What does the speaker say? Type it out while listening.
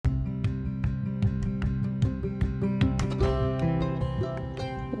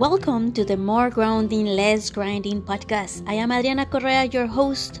Welcome to the More Grounding, Less Grinding podcast. I am Adriana Correa, your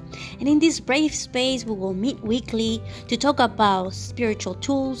host, and in this brave space, we will meet weekly to talk about spiritual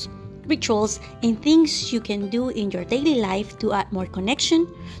tools, rituals, and things you can do in your daily life to add more connection,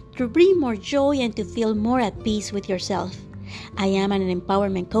 to bring more joy, and to feel more at peace with yourself. I am an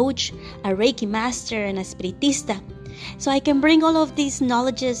empowerment coach, a Reiki master, and a spiritista. So I can bring all of these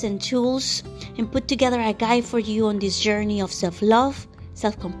knowledges and tools and put together a guide for you on this journey of self-love,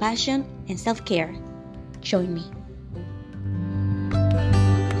 self-compassion, and self-care. Join me.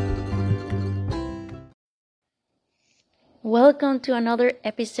 Welcome to another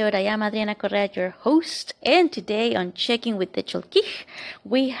episode. I am Adriana Correa, your host, and today on Checking with the Cholkij,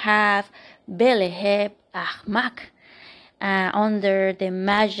 we have Beleheb Ahmak under the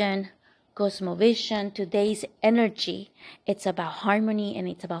Mayan Cosmovision. Today's energy, it's about harmony and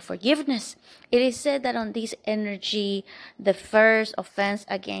it's about forgiveness. It is said that on this energy, the first offense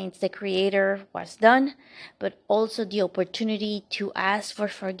against the Creator was done, but also the opportunity to ask for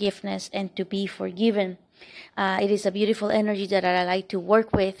forgiveness and to be forgiven. It is a beautiful energy that I like to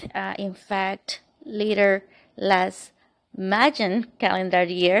work with. In fact, later last Mayan calendar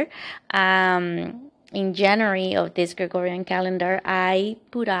year, in January of this Gregorian calendar, I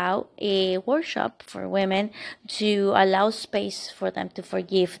put out a workshop for women to allow space for them to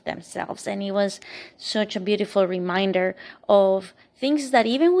forgive themselves. And it was such a beautiful reminder of things that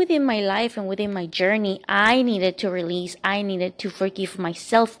even within my life and within my journey, I needed to release, I needed to forgive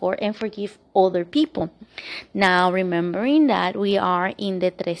myself for and forgive other people. Now, remembering that we are in the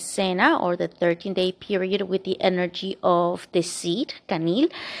trecena or the 13-day period with the energy of the seed,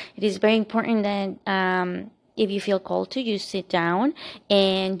 canil, it is very important that if you feel called to, you sit down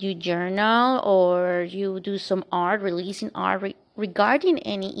and you journal or you do some art, releasing art regarding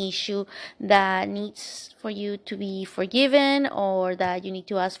any issue that needs for you to be forgiven or that you need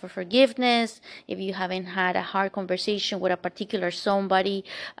to ask for forgiveness. If you haven't had a hard conversation with a particular somebody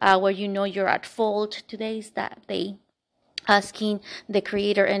where you know you're at fault, today is that day. Asking the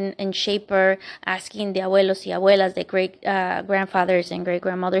Creator and Shaper, asking the abuelos y abuelas, the great grandfathers and great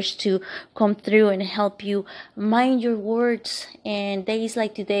grandmothers to come through and help you mind your words. And days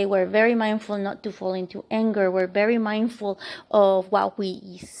like today, we're very mindful not to fall into anger. We're very mindful of what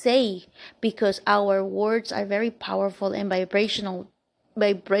we say because our words are very powerful and vibrationally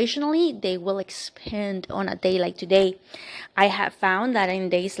they will expand on a day like today. I have found that in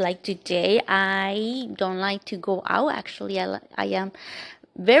days like today, I don't like to go out. Actually, I am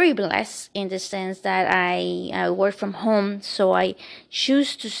very blessed in the sense that I work from home, so I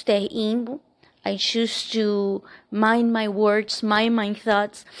choose to stay in. I choose to mind my words, mind my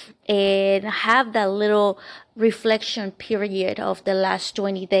thoughts, and have that little reflection period of the last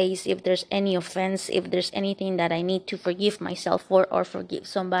 20 days. If there's any offense, if there's anything that I need to forgive myself for or forgive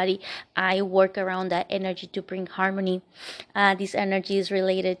somebody, I work around that energy to bring harmony. This energy is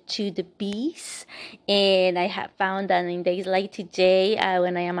related to the bees, and I have found that in days like today,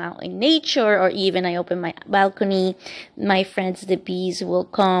 when I am out in nature or even I open my balcony, my friends, the bees, will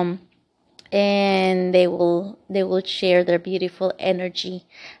come and they will share their beautiful energy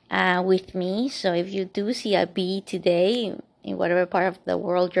with me. So if you do see a bee today in whatever part of the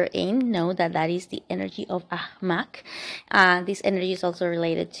world you're in, know that that is the energy of Ahmak. This energy is also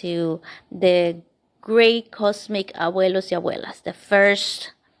related to the great cosmic abuelos y abuelas, the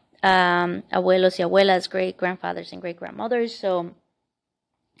first abuelos y abuelas, great grandfathers and great grandmothers. So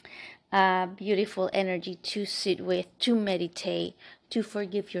beautiful energy to sit with, to meditate, to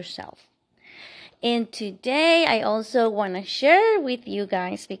forgive yourself. And today I also want to share with you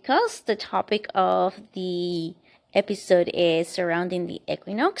guys, because the topic of the episode is surrounding the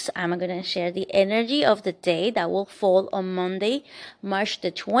equinox, I'm going to share the energy of the day that will fall on Monday, March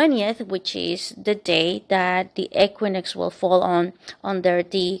the 20th, which is the day that the equinox will fall on under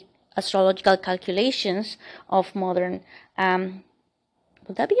the astrological calculations of modern,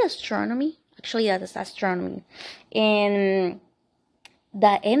 would that be astronomy? Actually, that is astronomy. And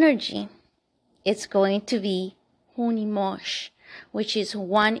that energy, it's going to be Hunimosh, which is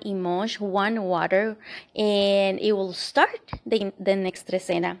one Imosh, one water, and it will start the next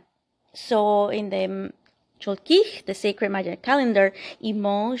trecena. So in the Cholkij, the sacred Mayan calendar,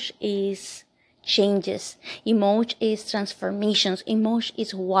 Imosh is changes. Imosh is transformations. Imosh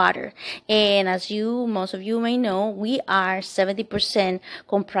is water. And as most of you may know, we are 70%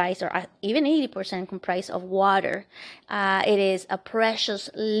 comprised, or even 80% comprised of water. It is a precious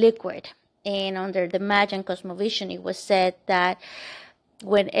liquid. And under the Mayan cosmovision, it was said that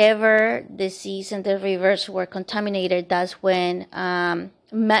whenever the seas and the rivers were contaminated, that's when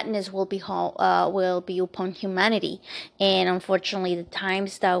madness will be upon humanity. And unfortunately, the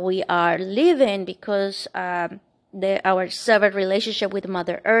times that we are living, because our severed relationship with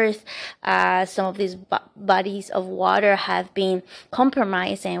Mother Earth, some of these bodies of water have been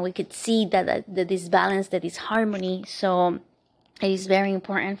compromised, and we could see that the disbalance, the disharmony. So it is very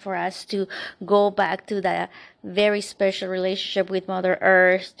important for us to go back to that very special relationship with Mother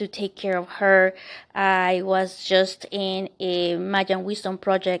Earth, to take care of her. I was just in a Mayan Wisdom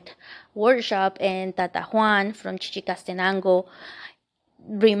Project workshop, and Tata Juan from Chichicastenango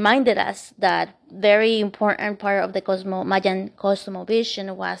reminded us that very important part of the Mayan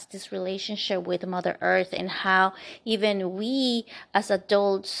cosmovision was this relationship with Mother Earth, and how even we as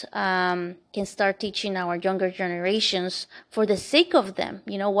adults can start teaching our younger generations for the sake of them.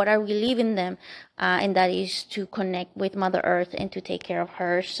 What are we leaving them? And that is to connect with Mother Earth and to take care of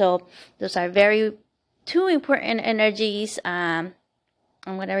her. So those are two important energies.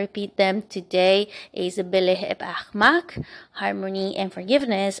 I'm going to repeat them today. Is Beleheb Ahmak, harmony and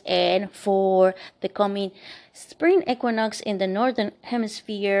forgiveness. And for the coming spring equinox in the northern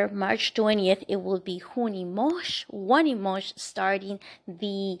hemisphere, March 20th, it will be Hunimosh, Wanimosh, starting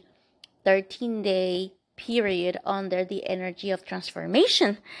the 13-day period under the energy of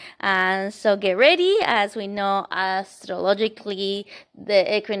transformation. And so get ready. As we know, astrologically,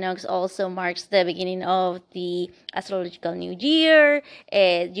 the equinox also marks the beginning of the astrological new year.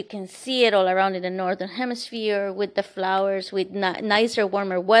 You can see it all around in the northern hemisphere with the flowers, with nicer,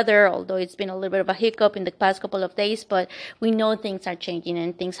 warmer weather, although it's been a little bit of a hiccup in the past couple of days, but we know things are changing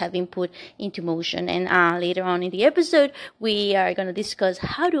and things have been put into motion. And later on in the episode, we are going to discuss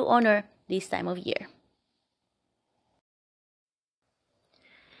how to honor this time of year.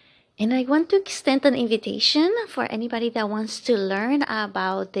 And I want to extend an invitation for anybody that wants to learn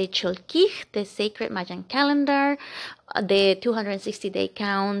about the Cholquij, the sacred Mayan calendar, the 260-day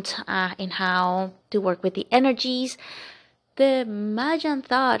count, and how to work with the energies. The Mayan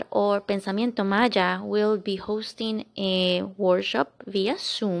Thought or Pensamiento Maya will be hosting a workshop via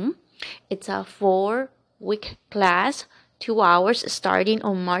Zoom. It's a 4-week class, 2 hours, starting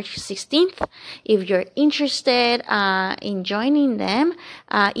on March 16th. If you're interested in joining them,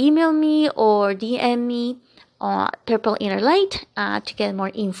 email me or DM me on Purple Inner Light to get more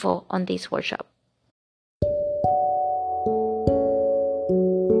info on this workshop.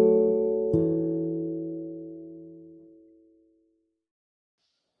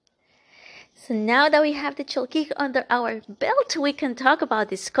 So now that we have the Cholquij under our belt, we can talk about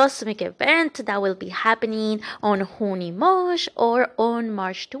this cosmic event that will be happening on Hunimosh or on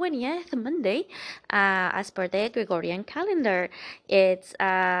March 20th, Monday, as per the Gregorian calendar. It's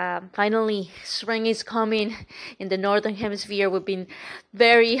finally spring is coming in the northern hemisphere. We've been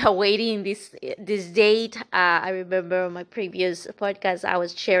very awaiting this date. I remember on my previous podcast, I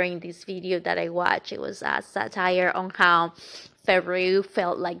was sharing this video that I watched. It was a satire on how February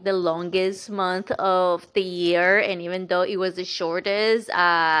felt like the longest month of the year, and even though it was the shortest,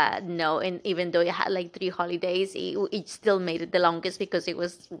 and even though it had like 3 holidays, it still made it the longest because it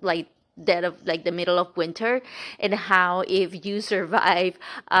was like dead of like the middle of winter. And how if you survive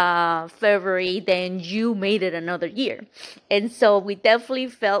February, then you made it another year. And so we definitely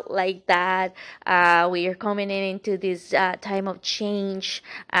felt like that. We are coming into this time of change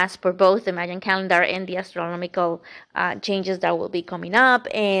as per both the Mayan calendar and the astronomical changes that will be coming up.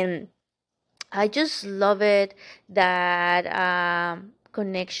 And I just love it that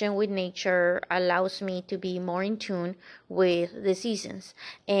connection with nature allows me to be more in tune with the seasons.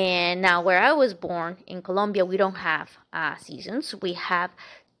 And now, where I was born in Colombia, we don't have seasons. We have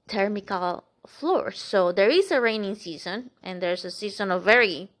thermical floors. So there is a rainy season, and there's a season of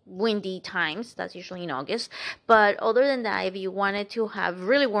very windy times. That's usually in August. But other than that, if you wanted to have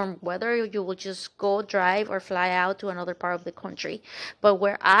really warm weather, you will just go drive or fly out to another part of the country. But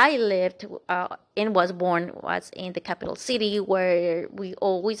where I lived and was born was in the capital city, where we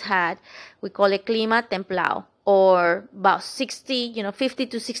always had, we call it clima templado, or about 50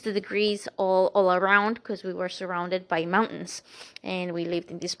 to 60 degrees all around, because we were surrounded by mountains and we lived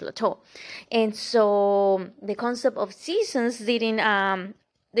in this plateau. And so the concept of seasons didn't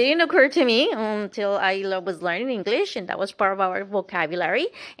occur to me until I was learning English, and that was part of our vocabulary.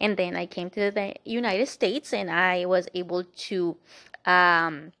 And then I came to the United States, and I was able to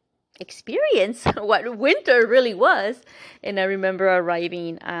experience what winter really was. And I remember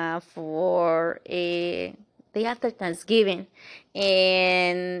arriving for a day after Thanksgiving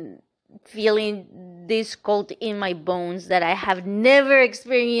and feeling this cold in my bones that I have never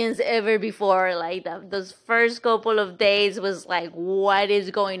experienced ever before. Like those first couple of days was like, what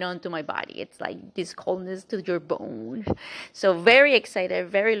is going on to my body? It's like this coldness to your bone. So very excited,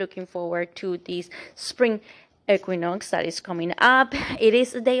 very looking forward to this spring equinox that is coming up. It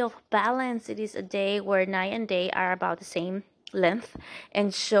is a day of balance. It is a day where night and day are about the same length,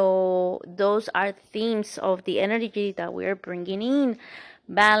 and so those are themes of the energy that we're bringing in: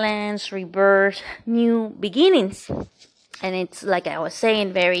 balance, rebirth, new beginnings. And it's, like I was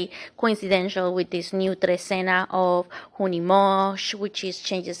saying, very coincidental with this new trecena of Hunimosh, which is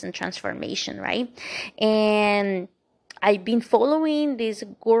changes and transformation, right? And I've been following this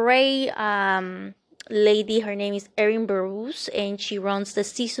great lady. Her name is Erin Burroughs, and she runs the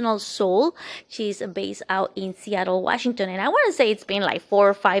Seasonal Soul. She's based out in Seattle, Washington, and I want to say it's been like 4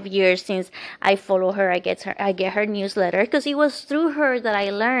 or 5 years since I follow her. I get her newsletter, because it was through her that I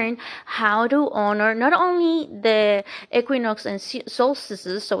learned how to honor not only the equinox and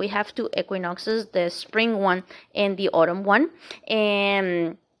solstices. So we have 2 equinoxes, the spring one and the autumn one,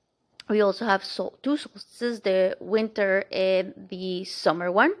 and we also have 2 solstices, the winter and the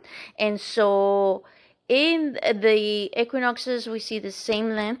summer one. And so in the equinoxes, we see the same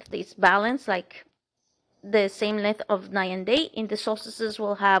length, this balance, like the same length of night and day. In the solstices,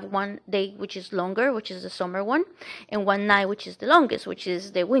 we'll have one day which is longer, which is the summer one, and one night which is the longest, which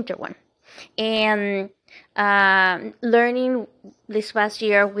is the winter one. And learning this past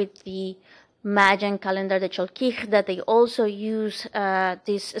year with the Mayan calendar, the Cholquij, that they also use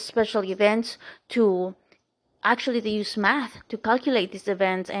these special events to actually, they use math to calculate these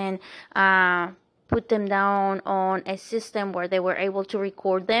events and put them down on a system where they were able to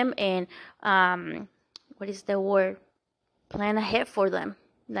record them and what is the word? Plan ahead for them.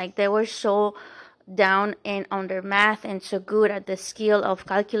 Like, they were so down and on their math and so good at the skill of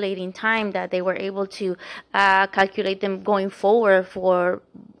calculating time that they were able to calculate them going forward for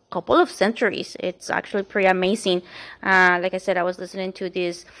couple of centuries. It's actually pretty amazing. Like I said, I was listening to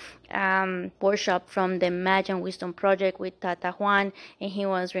this workshop from the Mayan Wisdom Project with Tata Juan, and he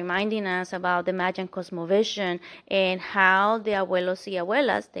was reminding us about the Mayan cosmovision and how the abuelos y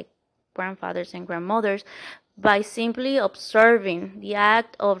abuelas, the grandfathers and grandmothers, by simply observing the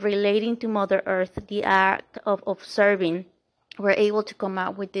act of relating to Mother Earth, the act of observing, we're able to come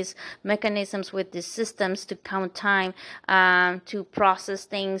up with these mechanisms, with these systems to count time, to process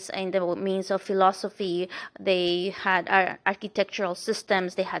things in the means of philosophy. They had architectural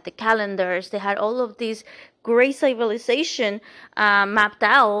systems, they had the calendars, they had all of these great civilization mapped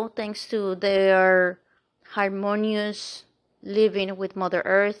out thanks to their harmonious living with Mother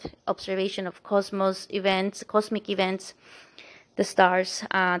Earth, observation of cosmos events, cosmic events, the stars,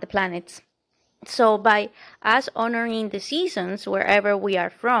 the planets. So by us honoring the seasons wherever we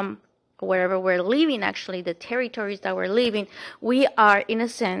are from, wherever we're living, actually the territories that we're living, we are in a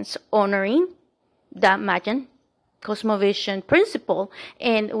sense honoring that Mayan cosmovision principle,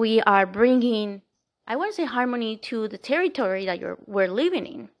 and we are bringing, I want to say, harmony to the territory that we're living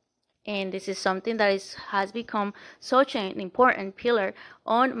in. And this is something that has become such an important pillar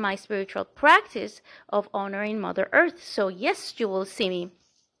on my spiritual practice of honoring Mother Earth. So yes, you will see me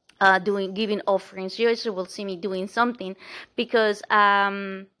giving offerings. You also will see me doing something, because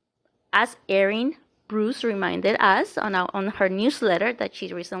as Erin Bruce reminded us on her newsletter that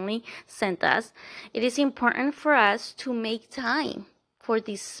she recently sent us, it is important for us to make time for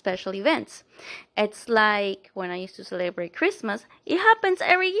these special events. It's like when I used to celebrate Christmas, it happens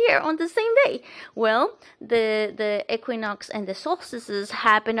every year on the same day. Well, the equinox and the solstices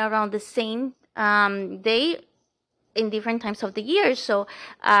happen around the same day in different times of the year. So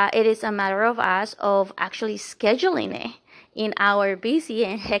it is a matter of us of actually scheduling it in our busy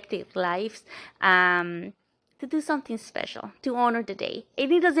and hectic lives to do something special, to honor the day.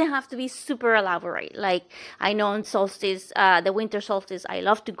 And it doesn't have to be super elaborate. Like, I know on solstice, the winter solstice, I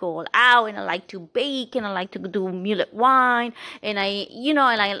love to go all out, and I like to bake, and I like to do mulled wine, and I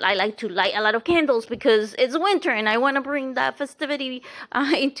like to light a lot of candles because it's winter, and I want to bring that festivity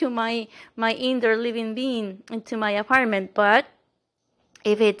into my indoor living being, into my apartment. But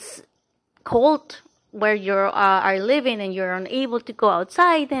if it's cold where you are living and you're unable to go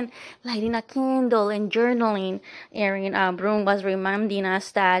outside, then lighting a candle and journaling. Erin Broom was reminding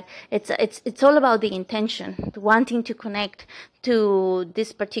us that it's all about the intention, wanting to connect to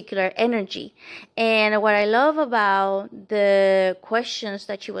this particular energy. And what I love about the questions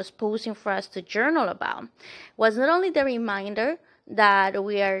that she was posing for us to journal about was not only the reminder that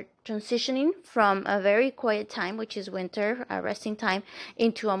we are transitioning from a very quiet time, which is winter, a resting time,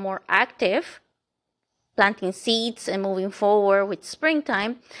 into a more active planting seeds and moving forward with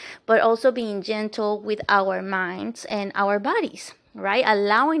springtime, but also being gentle with our minds and our bodies, right?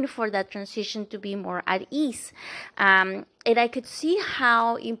 Allowing for that transition to be more at ease. And I could see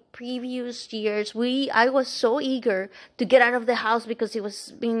how in previous years I was so eager to get out of the house because it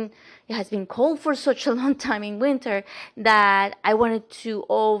has been cold for such a long time in winter that I wanted to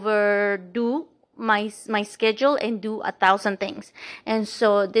overdo my schedule and do 1,000 things. And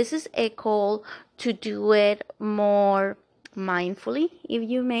so this is a call to do it more mindfully, if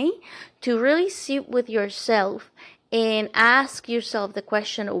you may, to really sit with yourself and ask yourself the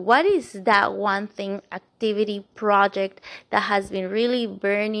question, what is that one thing, activity, project that has been really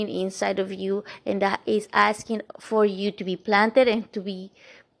burning inside of you and that is asking for you to be planted and to be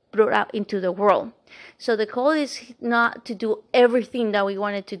brought out into the world? So the goal is not to do everything that we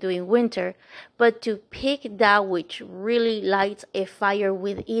wanted to do in winter, but to pick that which really lights a fire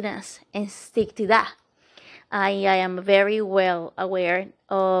within us and stick to that. I am very well aware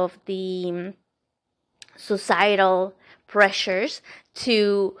of the societal pressures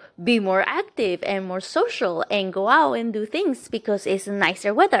to be more active and more social and go out and do things because it's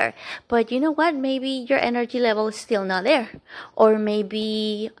nicer weather. But you know what? Maybe your energy level is still not there. Or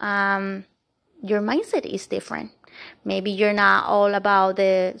maybe your mindset is different. Maybe you're not all about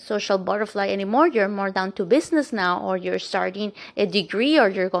the social butterfly anymore. You're more down to business now, or you're starting a degree, or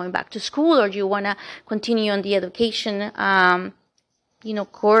you're going back to school, or you want to continue on the education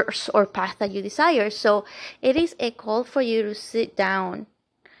course or path that you desire. So it is a call for you to sit down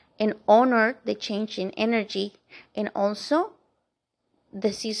and honor the change in energy and also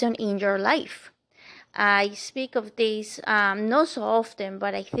the season in your life. I speak of this not so often,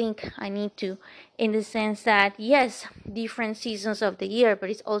 but I think I need to, in the sense that, yes, different seasons of the year, but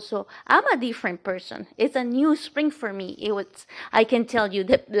it's also, I'm a different person. It's a new spring for me. I can tell you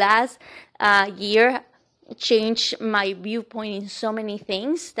that last year changed my viewpoint in so many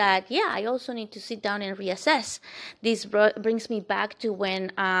things that, I also need to sit down and reassess. This brings me back to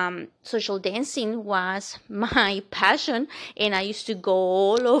when social dancing was my passion, and I used to go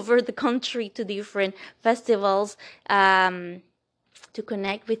all over the country to different festivals to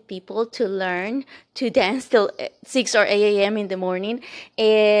connect with people, to learn, to dance till 6 or 8 a.m. in the morning.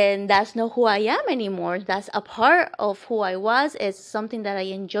 And that's not who I am anymore. That's a part of who I was. It's something that I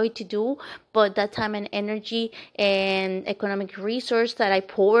enjoy to do, but that time and energy and economic resource that I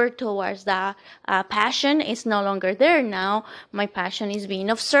poured towards that passion is no longer there. Now my passion is being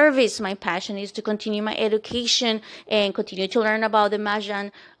of service. My passion is to continue my education and continue to learn about the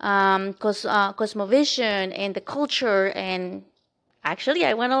Mayan cosmovision and the culture. And actually,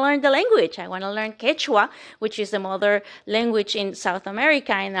 I want to learn the language. I want to learn Quechua, which is the mother language in South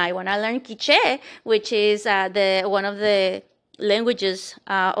America, and I want to learn Quiche, which is one of the languages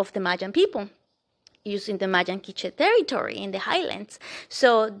of the Mayan people, using the Mayan Quiche territory in the highlands.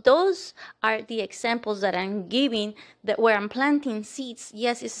 So those are the examples that I'm giving, that where I'm planting seeds.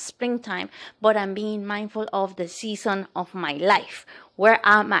 Yes, it's springtime, but I'm being mindful of the season of my life. Where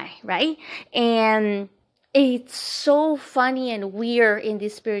am I, right? And it's so funny and weird in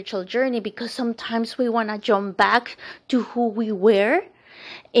this spiritual journey because sometimes we want to jump back to who we were,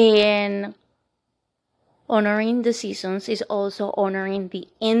 and honoring the seasons is also honoring the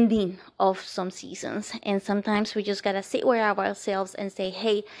ending of some seasons. And sometimes we just gotta sit with ourselves and say,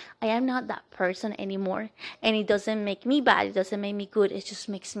 hey, I am not that person anymore. And it doesn't make me bad, it doesn't make me good, it just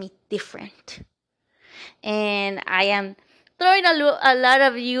makes me different. And I am throwing a lot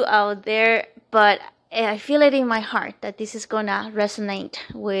of you out there, but I feel it in my heart that this is gonna resonate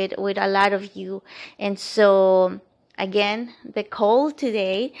with a lot of you. And so again, the call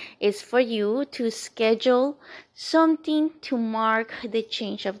today is for you to schedule something to mark the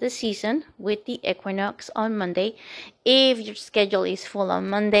change of the season with the equinox on Monday. If your schedule is full on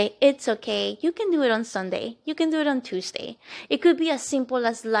Monday, it's okay. You can do it on Sunday. You can do it on Tuesday. It could be as simple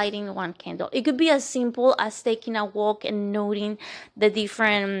as lighting one candle. It could be as simple as taking a walk and noting the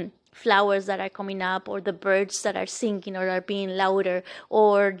different flowers that are coming up, or the birds that are singing or are being louder,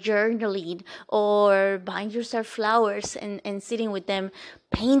 or journaling, or buying yourself flowers and sitting with them,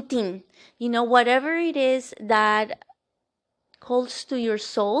 painting, whatever it is that calls to your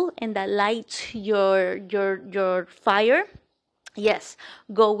soul and that lights your fire. Yes,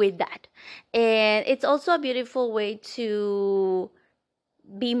 go with that. And it's also a beautiful way to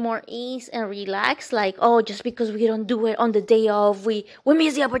be more ease and relax, like, oh, just because we don't do it on the day of, we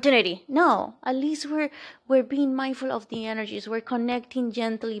miss the opportunity. No, at least we're being mindful of the energies. We're connecting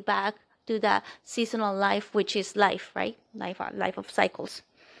gently back to that seasonal life, which is life, right? Life of cycles.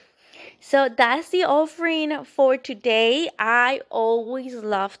 So that's the offering for today. I always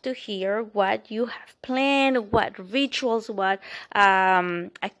love to hear what you have planned, what rituals, what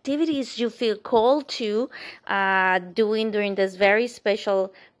activities you feel called to doing during this very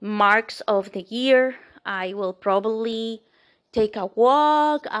special marks of the year. I will probably take a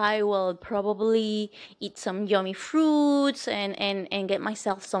walk. I will probably eat some yummy fruits and get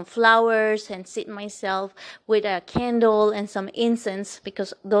myself some flowers and sit myself with a candle and some incense,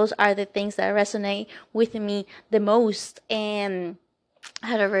 because those are the things that resonate with me the most. And I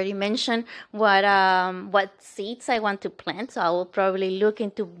had already mentioned what seeds I want to plant, so I will probably look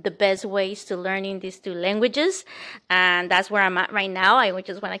into the best ways to learning these two languages, and that's where I'm at right now. I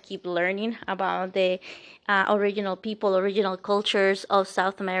just want to keep learning about the original people, original cultures of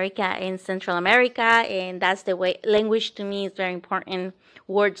South America and Central America, and that's the way language to me is very important.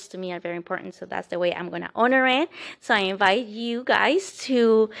 Words to me are very important, so that's the way I'm going to honor it. So I invite you guys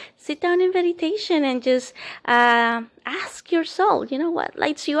to sit down in meditation and just ask your soul, what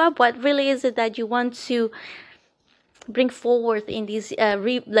lights you up, what really is it that you want to bring forward in this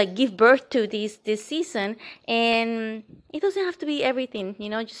give birth to this season. And it doesn't have to be everything,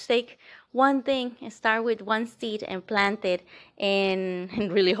 just take one thing and start with one seed and plant it, and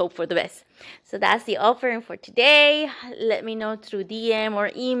really hope for the best. So that's the offering for today. Let me know through DM or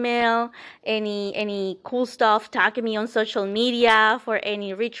email any cool stuff. Tag me on social media for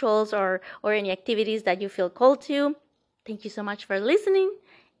any rituals or any activities that you feel called to. Thank you so much for listening,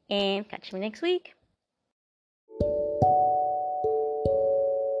 and catch me next week.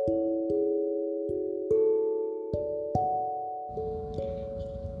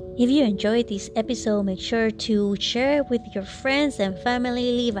 If you enjoyed this episode, make sure to share it with your friends and family.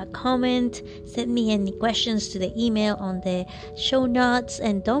 Leave a comment. Send me any questions to the email on the show notes.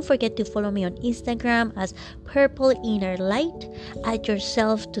 And don't forget to follow me on Instagram as Purple Inner Light. Add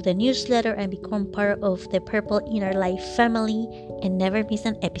yourself to the newsletter and become part of the Purple Inner Light family, and never miss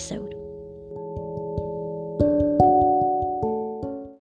an episode.